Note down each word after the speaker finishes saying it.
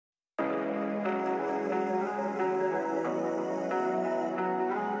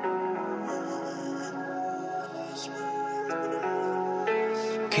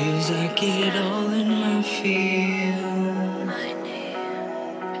'Cause I get all in my feel.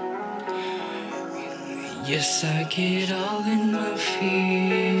 Yes, I get all in my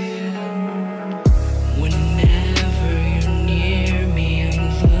feel. Whenever you're near me, I'm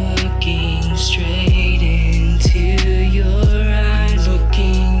looking straight into your eyes.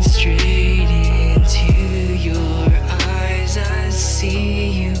 Looking straight into your eyes. I see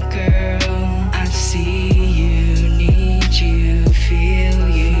you, girl. I see you, need you, feel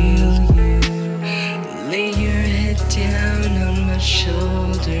you. Lay your head down on my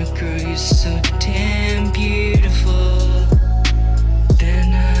shoulder, girl, you're so damn beautiful.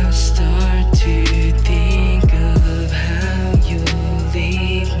 Then I start to think of how you'll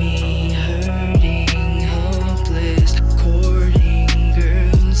leave me hurting, hopeless, courting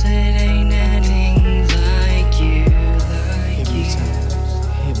girls that ain't anything like you, like you.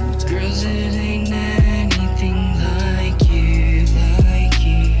 Girls that ain't anything like you, like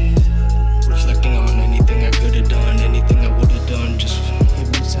you. Reflecting on anything I could've done, anything I would've done, just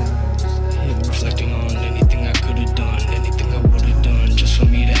hypnotized. Reflecting on anything I could've done, anything I would've done, just for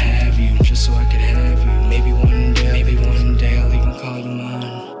me to have you, just so I could have you. Maybe one day I'll even call you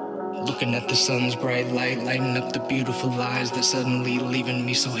mine. Looking at the sun's bright light, lighting up the beautiful eyes that suddenly leaving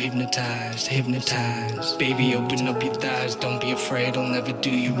me so hypnotized, hypnotized. Baby, open up your thighs, don't be afraid, I'll never do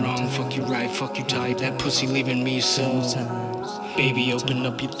you wrong. Fuck you right, fuck you tight, that pussy leaving me so hypnotized. Baby, open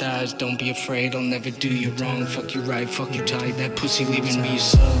up your thighs, don't be afraid, I'll never do you wrong. Fuck you right, fuck you tight, that pussy leaving me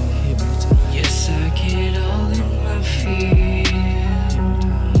so hypnotized. Yes, I get all in my feel.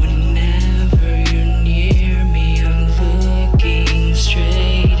 Whenever you're near me, I'm looking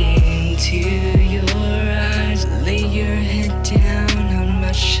straight into your eyes. Lay your head down on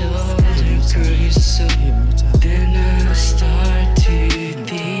my shoulder, girl, you're so hypnotized. Then I start to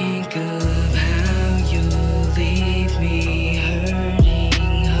think of how you'll leave me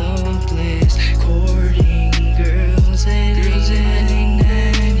hurting, hopeless, courting girls that ain't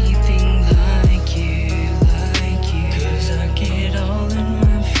anything like you, like you. 'Cause I get all in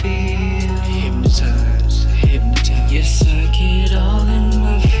my feel. Hypnotized, hypnotized. Yes, I get all in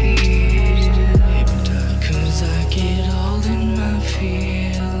my feel. Hypnotized. 'Cause I get all in my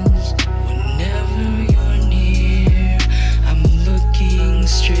feels. Whenever you're near, I'm looking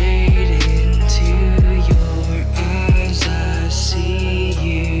straight into your eyes. I see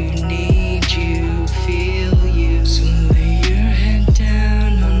you, need you, feel you. So lay your head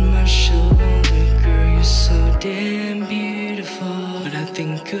down on my shoulder, girl, you're so damn beautiful. But I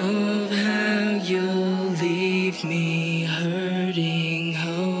think of how you'll leave me hurting,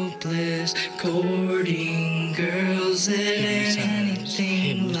 hopeless, courting girls that ain't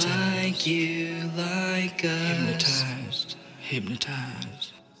anything like you, like us. Hypnotized, hypnotized.